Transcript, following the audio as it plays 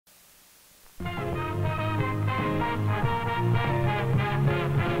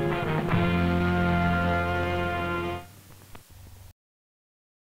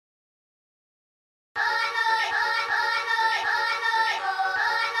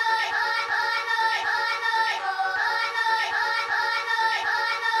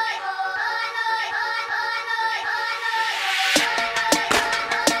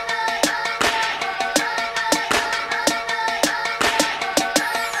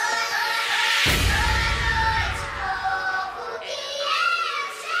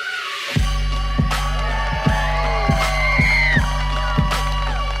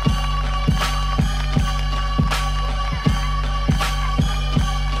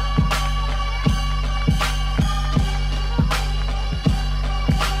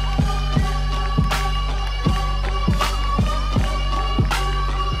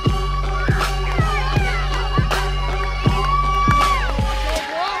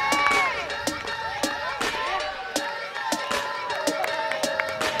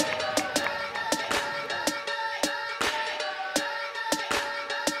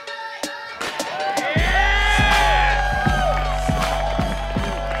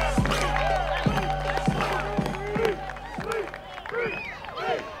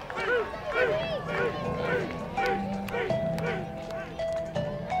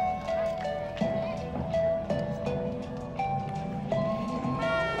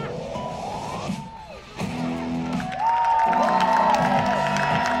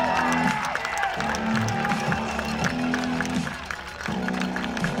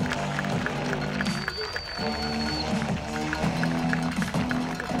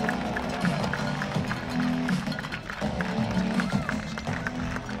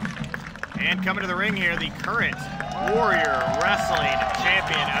And coming to the ring here, the current Warrior Wrestling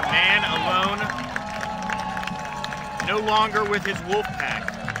champion, a man alone, no longer with his wolf pack.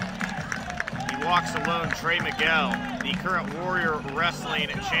 He walks alone, Trey Miguel, the current Warrior Wrestling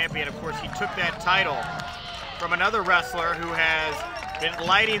champion. Of course, he took that title from another wrestler who has been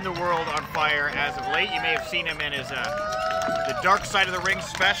lighting the world on fire as of late. You may have seen him in his the Dark Side of the Ring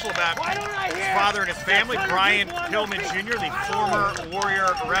special about his father and his family. Brian Pillman Jr., the former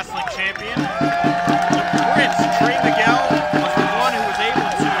Warrior Wrestling champion. The Prince, Trey Miguel, was the one who was able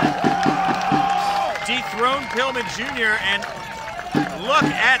to dethrone Pillman Jr. And look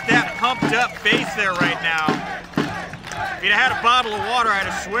at that pumped up face there right now. If he'd had a bottle of water, I'd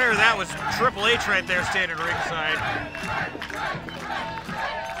have swear that was Triple H right there standing ringside.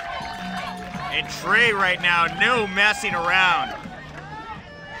 And Trey right now, no messing around.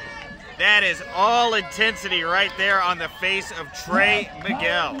 That is all intensity right there on the face of Trey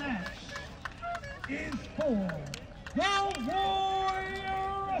Miguel. Is for the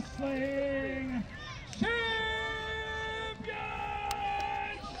Warrior Wrestling Championship.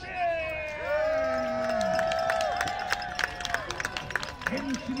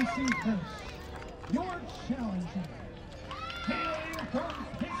 Introducing first, your challenger, hailing from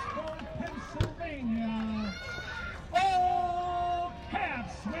Pittsburgh, Pennsylvania. All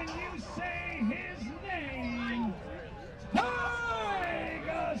caps when you say his name.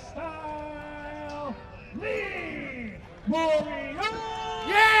 Tiger Style, Lee Moriarty.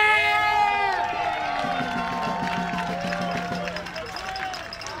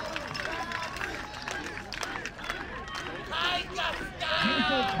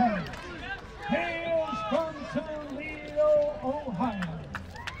 Hails from Toledo, Ohio.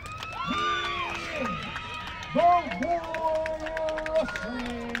 He is the Warrior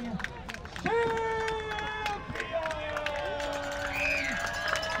Wrestling Champion.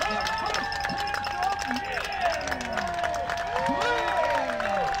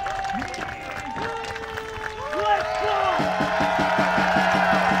 Let's go!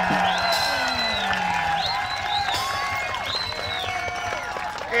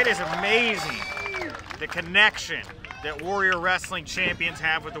 It is amazing the connection that Warrior Wrestling champions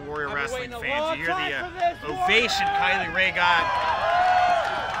have with the Warrior Wrestling fans. You hear the ovation Kylie Ray got.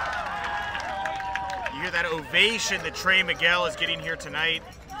 You hear that ovation that Trey Miguel is getting here tonight.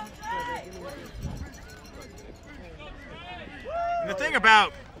 And the thing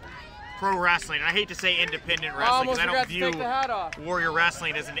about pro wrestling, and I hate to say independent wrestling because I don't view Warrior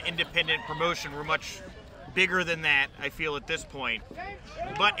Wrestling as an independent promotion. We're much bigger than that, I feel, at this point.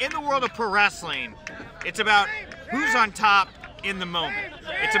 But in the world of pro wrestling, it's about who's on top in the moment.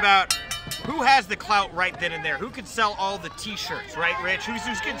 It's about who has the clout right then and there. Who can sell all the t-shirts, right, Rich? Who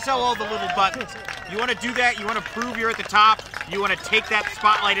can sell all the little buttons? You want to do that? You want to prove you're at the top? You want to take that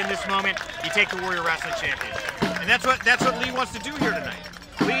spotlight in this moment? You take the Warrior Wrestling Championship. And that's what Lee wants to do here tonight.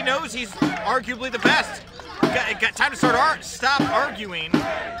 Lee knows he's arguably the best. Got time to stop arguing.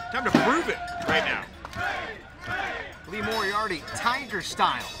 Time to prove it right now. Lee Moriarty, Tiger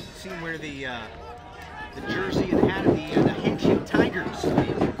style. Seeing where the jersey and hat of the handshake Tigers,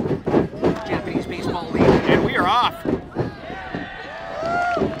 Japanese baseball league. And we are off.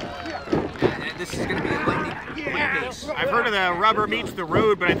 And this is going to be a lightning pace. I've heard of the rubber meets the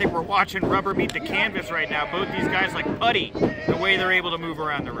road, but I think we're watching rubber meet the canvas right now. Both these guys like putty, the way they're able to move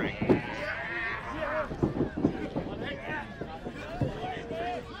around the ring.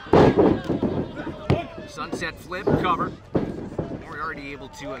 Sunset flip, cover. Moriarty able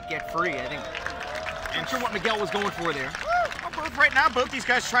to get free, I think. I'm sure what Miguel was going for there. Right now, both these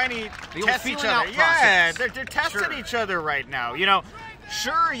guys trying to test each other. Yeah, they're testing each other right now. You know,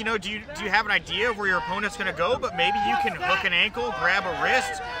 sure, you know, do you have an idea of where your opponent's going to go? But maybe you can hook an ankle, grab a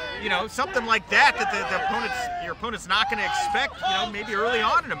wrist, you know, something like that your opponent's not going to expect, you know, maybe early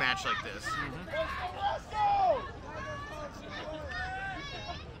on in a match like this.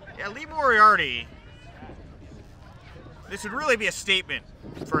 Yeah, Lee Moriarty, this would really be a statement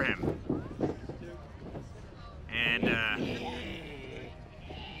for him. And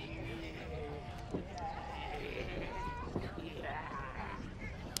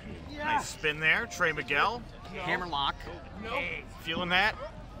nice spin there, Trey Miguel. Hammerlock. Feeling that.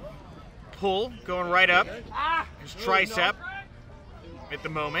 Pull, going right up. His tricep at the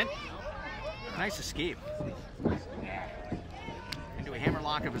moment. Nice escape. Into a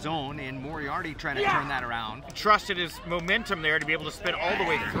hammerlock of his own, and Moriarty trying to turn that around. Trusted his momentum there to be able to spin all the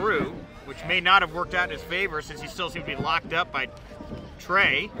way through, which may not have worked out in his favor since he still seemed to be locked up by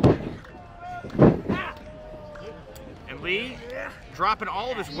Trey. And Lee dropping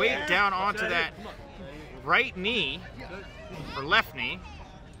all of his weight down onto that right knee, or left knee.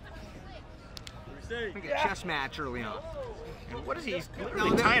 I think a chess match early on. And what is he? He's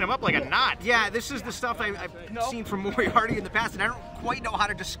literally tying him up like a knot. Yeah, this is the stuff I've seen from Moriarty in the past, and I don't quite know how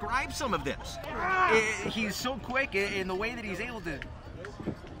to describe some of this. He's so quick in the way that he's able to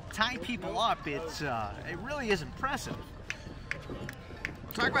tie people up. It really is impressive.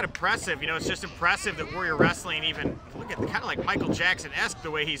 Talk about impressive. You know, it's just impressive that Warrior Wrestling even look at kind of like Michael Jackson-esque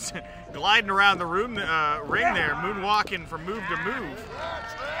the way he's gliding around the ring there, moonwalking from move to move.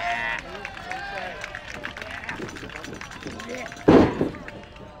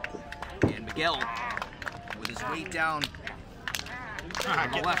 And Miguel with his weight down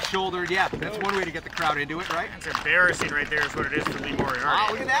on the left shoulder. Yeah, that's one way to get the crowd into it, right? It's embarrassing right there is what it is for Lee Moriarty. Wow,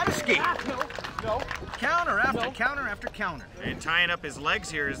 look at that escape. Counter after counter after counter. And tying up his legs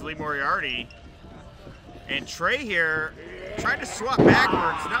here is Lee Moriarty. And Trey here trying to swap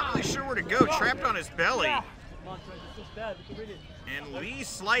backwards, not really sure where to go, trapped on his belly. And Lee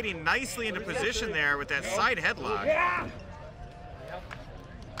sliding nicely into position there with that side headlock.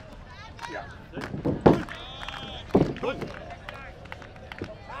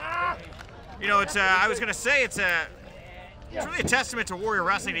 You know, it's I was gonna say it's really a testament to Warrior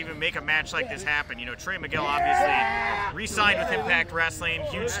Wrestling to even make a match like this happen. You know, Trey Miguel obviously re-signed with Impact Wrestling,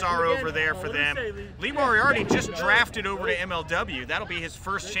 huge star over there for them. Lee Moriarty just drafted over to MLW. That'll be his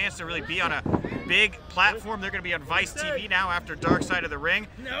first chance to really be on a big platform. They're going to be on Vice TV now after Dark Side of the Ring.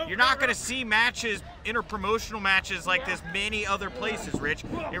 You're not going to see matches, interpromotional matches like this many other places, Rich.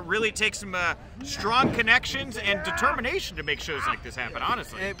 It really takes some strong connections and determination to make shows like this happen,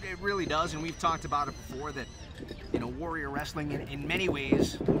 honestly. It really does, and we've talked about it before that, you know, Warrior Wrestling in many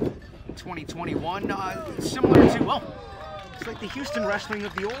ways, 2021, similar to, well, it's like the Houston wrestling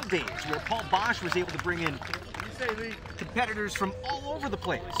of the old days, where Paul Bosch was able to bring in competitors from all over the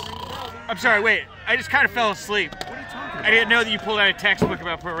place. I'm sorry, wait, I just kind of fell asleep. What are you talking about? I didn't know that you pulled out a textbook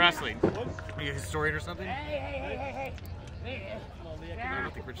about pro wrestling. Are you a historian or something? I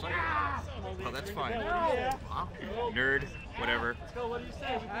don't think Rich likes it. Oh, that's fine. Huh? Nerd, whatever.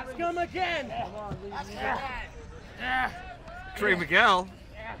 Ask him again. Trey Miguel.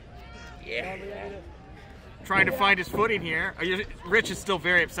 Trying to find his footing here. Rich is still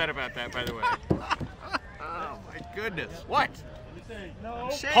very upset about that, by the way. Oh my goodness. What?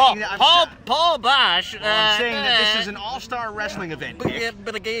 Paul Bosch. I'm saying that this is an all-star wrestling event.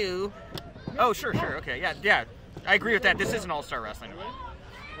 Oh, sure, okay, yeah. I agree with that. This is an all-star wrestling event.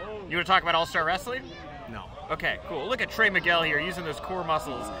 You want to talk about all-star wrestling? No. Okay, cool. Look at Trey Miguel here using those core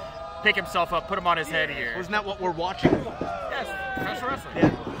muscles. Pick himself up, put him on his head here. Isn't that what we're watching? Yes, professional wrestling.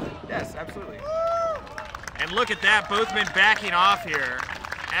 Yeah. Yes, absolutely. And look at that, both men backing off here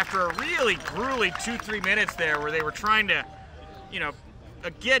after a really grueling 2-3 minutes there where they were trying to, you know,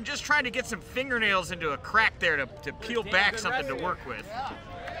 again, just trying to get some fingernails into a crack there to peel back something to work with.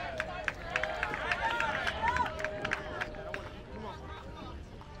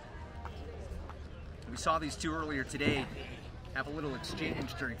 We saw these two earlier today have a little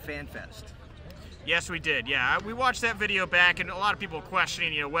exchange during FanFest. Yes, we did. Yeah, we watched that video back, and a lot of people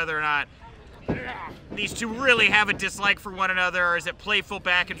questioning, you know, whether or not these two really have a dislike for one another, or is it playful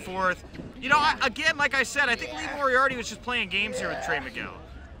back and forth? You know, again, like I said, I think Lee Moriarty was just playing games here with Trey Miguel.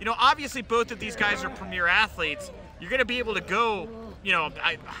 You know, obviously both of these guys are premier athletes. You're going to be able to go, you know,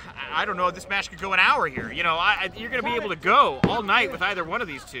 I don't know, this match could go an hour here. You know, you're going to be able to go all night with either one of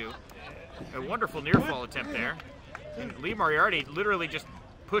these two. A wonderful near fall attempt there. And Lee Moriarty literally just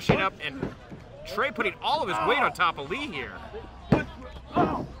pushing up, and Trey putting all of his weight on top of Lee here.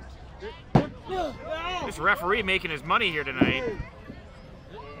 This referee making his money here tonight.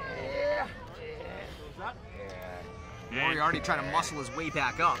 Moriarty trying to muscle his way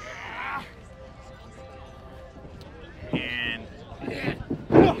back up. And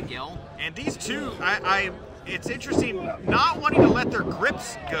Miguel. And these two, it's interesting, not wanting to let their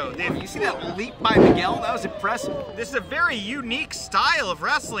grips go. You see that leap by Miguel? That was impressive. This is a very unique style of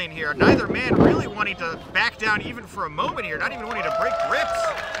wrestling here. Neither man really wanting to back down even for a moment here, not even wanting to break grips.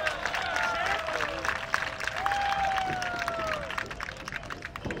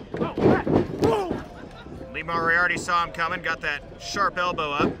 Lee Moriarty saw him coming, got that sharp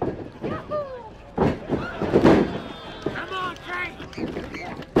elbow up.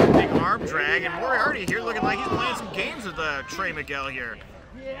 Big arm drag, and Moriarty here looking like he's playing some games with Trey Miguel here.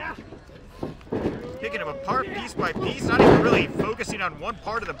 Picking him apart piece by piece, not even really focusing on one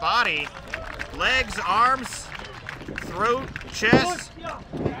part of the body. Legs, arms, throat, chest.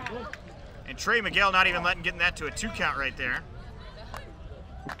 And Trey Miguel not even getting that to a 2 count right there.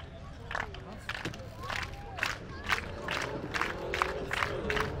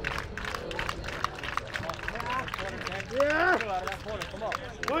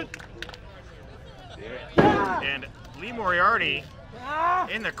 And Lee Moriarty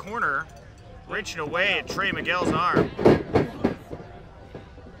in the corner, wrenching away at Trey Miguel's arm.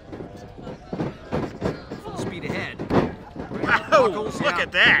 Full speed ahead. Wow, look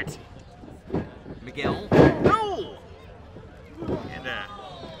at that. Miguel. No! And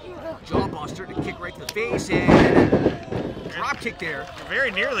jawbuster to kick right to the face, and drop kick there.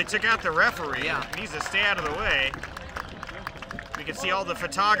 Very nearly took out the referee. Yeah. Needs to stay out of the way. We can see all the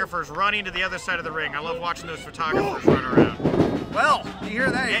photographers running to the other side of the ring. I love watching those photographers run around. Well, you hear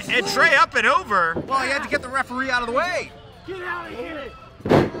that? And Trey up and over. Well, he had to get the referee out of the way. Get out of here!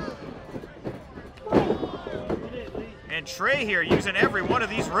 And Trey here using every one of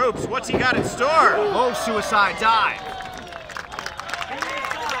these ropes. What's he got in store? Low suicide dive.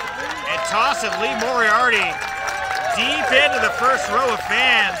 And tossing Lee Moriarty deep into the first row of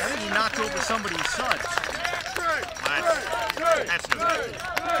fans. I think he knocked over somebody's son. That's no good.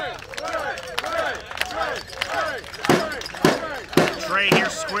 Trey here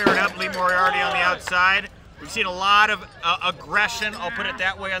squaring up Lee Moriarty on the outside. We've seen a lot of aggression, I'll put it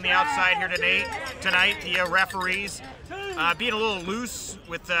that way, on the outside here tonight. The referees being a little loose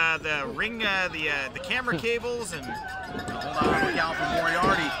with the ring, the camera cables, and hold on, look out for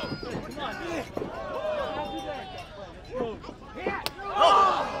Moriarty.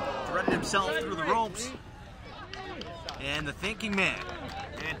 Oh, threaded himself through the ropes. And the thinking man.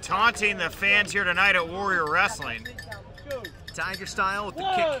 And taunting the fans here tonight at Warrior Wrestling. Tiger style with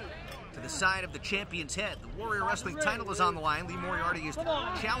the kick to the side of the champion's head. The Warrior Wrestling title is on the line. Lee Moriarty is the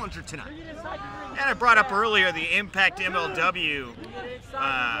challenger tonight. And I brought up earlier the Impact MLW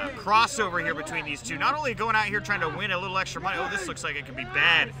crossover here between these two. Not only going out here trying to win a little extra money. Oh, this looks like it could be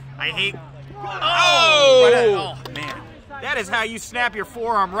bad. I hate... Oh! Oh, man. That is how you snap your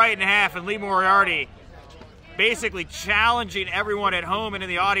forearm right in half, and Lee Moriarty basically challenging everyone at home and in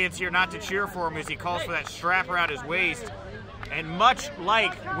the audience here not to cheer for him as he calls for that strap around his waist. And much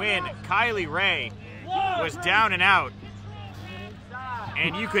like when Kylie Ray was down and out,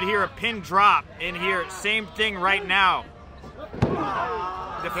 and you could hear a pin drop in here, same thing right now.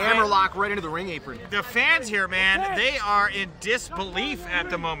 The hammerlock right into the ring apron. The fans here, man, they are in disbelief at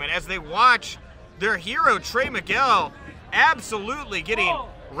the moment as they watch their hero, Trey Miguel, absolutely getting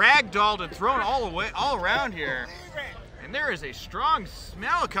ragdolled and thrown all around here. And there is a strong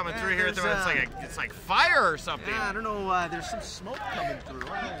smell coming through here. It's like fire or something. Yeah, I don't know. There's some smoke coming through.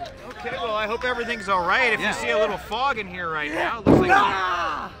 Okay, well, I hope everything's all right. If you see a little fog in here right now, it looks like...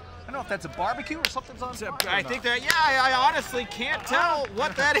 I don't know if that's a barbecue or something's on fire. I think that, I honestly can't tell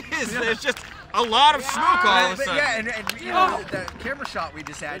what that is. There's just a lot of smoke all of a sudden. Yeah, and you know, the camera shot we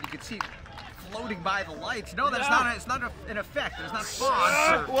just had, you could see floating by the lights. No, that's not. It's not an effect. There's not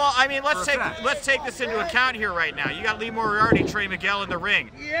fog. Well, I mean, let's take this into account here right now. You got Lee Moriarty, Trey Miguel in the ring.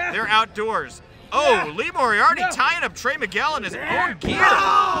 Yeah. They're outdoors. Oh, Lee Moriarty tying up Trey Miguel in his own gear.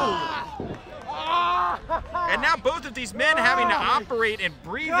 And now both of these men having to operate and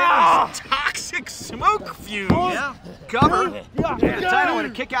breathe in these toxic smoke fumes. Yeah, cover. The title and a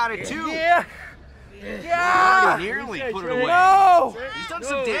kick out at 2. Moriarty nearly put it away. No! He's done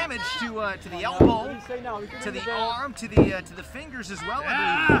some damage to the elbow, to the arm, to the fingers as well,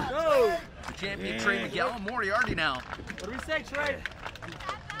 I believe. The champion Trey Miguel, Moriarty now. What do we say, Trey?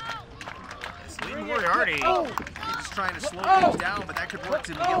 Lee Moriarty. He's just trying to slow things down, but that could work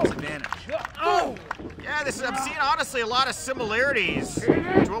to Miguel's advantage. Yeah, I'm seeing honestly a lot of similarities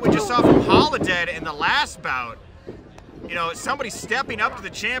to what we just saw from Holodead in the last bout. You know, somebody stepping up to the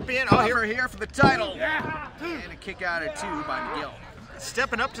champion. Oh, Here for the title. And a kick out at 2 by Miguel.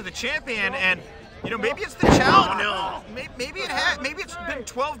 Stepping up to the champion, and you know, maybe it's the challenge. Maybe it's been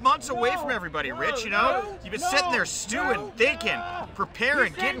 12 months away from everybody, Rich. You know, you've been sitting there stewing, thinking,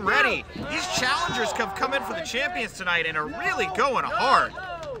 preparing, getting ready. These challengers have come in for the champions tonight and are really going hard.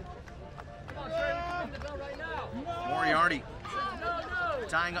 Moriarty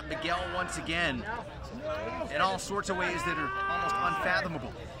tying up Miguel once again in all sorts of ways that are almost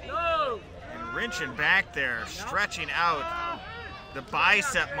unfathomable. And wrenching back there, stretching out the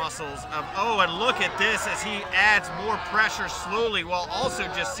bicep muscles of, and look at this as he adds more pressure slowly while also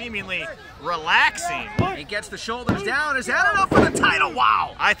just seemingly relaxing. He gets the shoulders down. Is that enough for the title?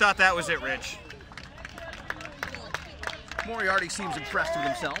 Wow! I thought that was it, Rich. Moriarty seems impressed with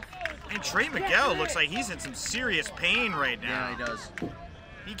himself. And Trey Miguel looks like he's in some serious pain right now. Yeah, he does.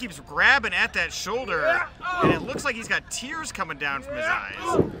 He keeps grabbing at that shoulder, and it looks like he's got tears coming down from his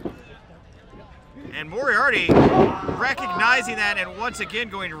eyes. And Moriarty recognizing that and once again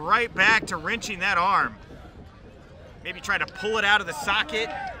going right back to wrenching that arm. Maybe trying to pull it out of the socket,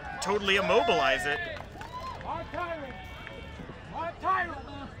 totally immobilize it.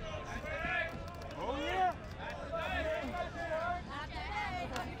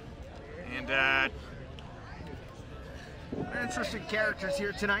 And interesting characters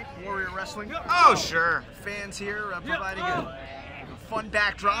here tonight, Warrior Wrestling. Oh, sure. Fans here providing a fun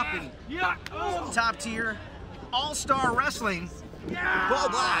backdrop and top tier all-star wrestling.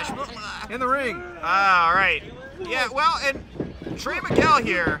 In the ring. All right. Yeah, well, and Trey Miguel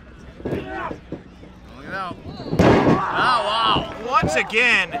here. Look it out. Oh, wow. Once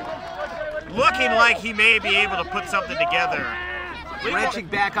again, looking like he may be able to put something together. Wrenching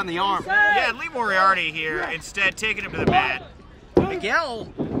back on the arm. Yeah, Lee Moriarty here, instead taking him to the mat. Miguel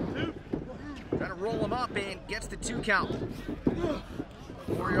trying to roll him up and gets the 2 count.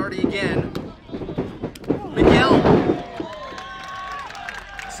 Moriarty again. Miguel.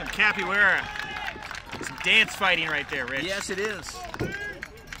 Some capoeira. Some dance fighting right there, Rich. Yes, it is.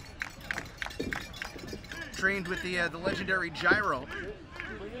 Trained with the legendary gyro.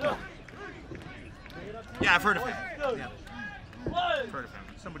 Yeah, I've heard of him. Yeah. Heard of him.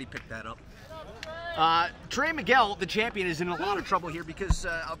 Somebody picked that up. Trey Miguel, the champion, is in a lot of trouble here because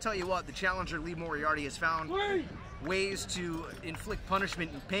I'll tell you what, the challenger Lee Moriarty has found ways to inflict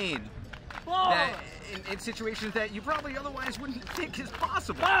punishment and pain that in situations that you probably otherwise wouldn't think is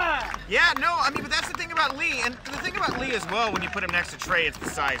possible. Yeah, no, I mean, but that's the thing about Lee, and the thing about Lee as well, when you put him next to Trey, it's the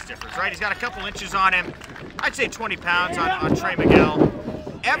size difference, right? He's got a couple inches on him. I'd say 20 pounds on Trey Miguel.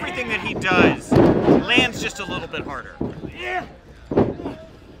 Everything that he does lands just a little bit harder.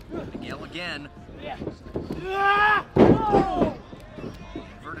 Miguel again.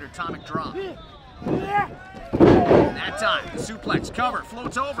 Inverted atomic drop. That time, the suplex cover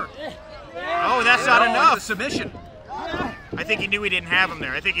floats over. Oh, that's not enough. The submission. I think he knew he didn't have him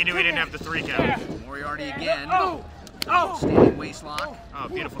there. I think he knew he didn't have the 3 count. Moriarty again. Standing waist lock. Oh,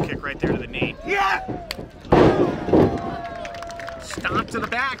 beautiful kick right there to the knee. Stomp to the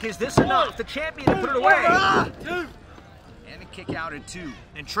back. Is this enough? The champion to put it away. And a kick out at 2.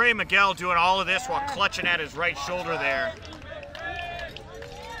 And Trey Miguel doing all of this while clutching at his right shoulder there.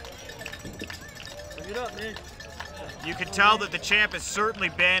 Bring it up, man. You can tell that the champ has certainly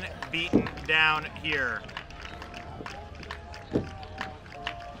been beaten down here.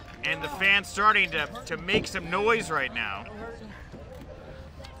 And the fans starting to make some noise right now.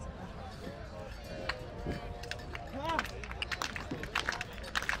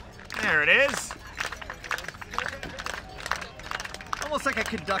 There it is. Almost like a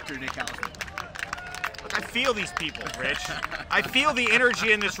conductor, Nick Hausman. Look, I feel these people, Rich. I feel the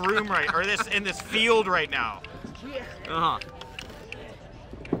energy in this room in this field right now.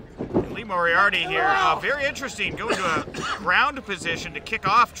 And Lee Moriarty here, very interesting, going to a ground position to kick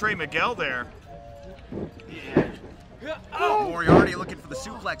off Trey Miguel there. Moriarty looking for the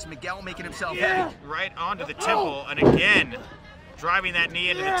suplex. Miguel making himself heavy. Right onto the temple, and again, driving that knee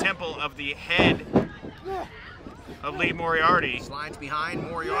into the temple of the head of Lee Moriarty. Slides behind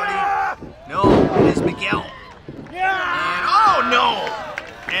Moriarty. No, it is Miguel. And, oh no!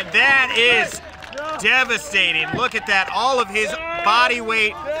 And that is devastating. Look at that. All of his body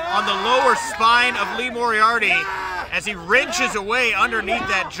weight on the lower spine of Lee Moriarty as he wrenches away underneath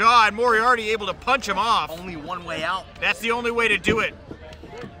that jaw, and Moriarty able to punch him off. Only one way out. That's the only way to do it.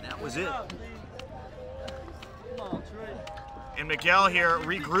 That was it. And Miguel here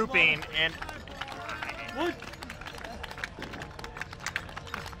regrouping, and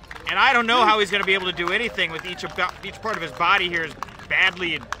I don't know how he's going to be able to do anything with each part of his body here as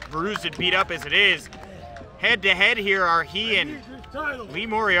badly and bruised and beat up as it is. Head to head here are he and Lee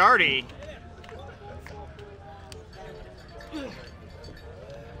Moriarty.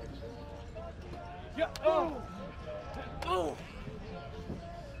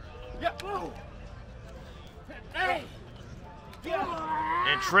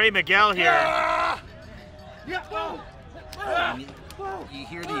 And Trey Miguel here. You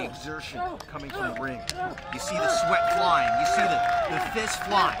hear the exertion coming from the ring. You see the sweat flying. You see the fist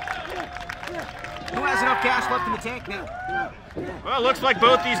flying. Who has enough gas left in the tank now? Well, it looks like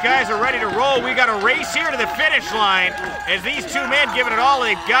both these guys are ready to roll. We got a race here to the finish line as these two men giving it all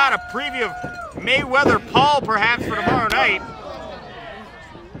they've got. A preview of Mayweather-Paul perhaps for tomorrow night.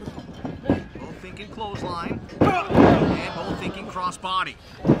 Both thinking clothesline and both thinking crossbody.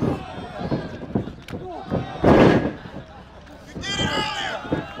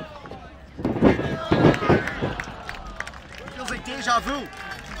 Feels like deja vu.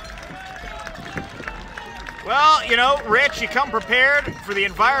 Well, you know, Rich, you come prepared for the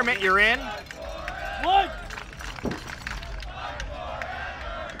environment you're in. 1,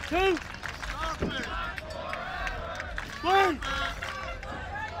 2, 3.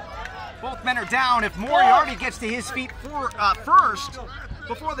 Both men are down. If Moriarty gets to his feet first,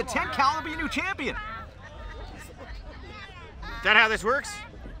 before the 10 count, will be a new champion. Is that how this works?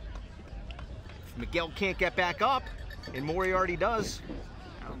 If Miguel can't get back up, and Moriarty does.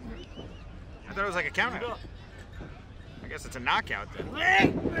 I thought it was like a count out. I guess it's a knockout then.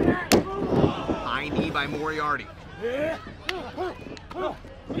 High knee by Moriarty. Uh-oh.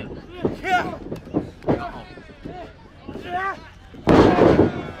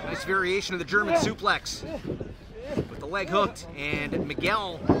 Nice variation of the German suplex. With the leg hooked, and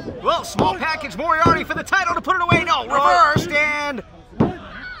Miguel, well, small package Moriarty for the title to put it away. No, reversed, and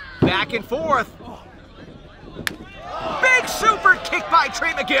back and forth. Big super kick by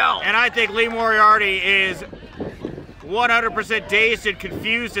Trey Miguel. And I think Lee Moriarty is 100% dazed and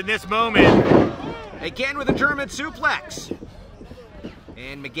confused in this moment. Again with a German suplex.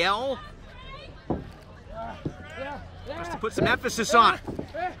 And Miguel has to put some emphasis on it.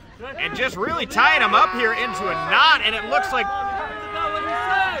 And just really tying him up here into a knot, and it looks like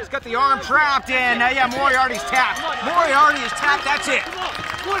he's got the arm trapped, and yeah, Moriarty's tapped. Moriarty is tapped, that's it.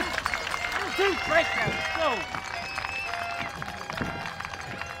 1, 2, break that. Go.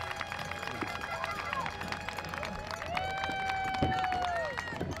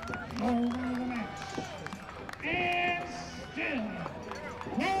 And still,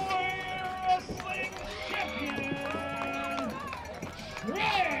 Wrestling Champion,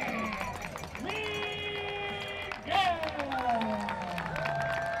 Trey Miguel.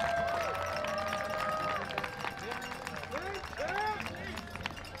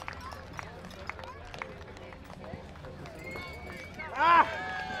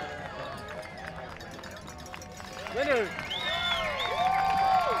 Winner.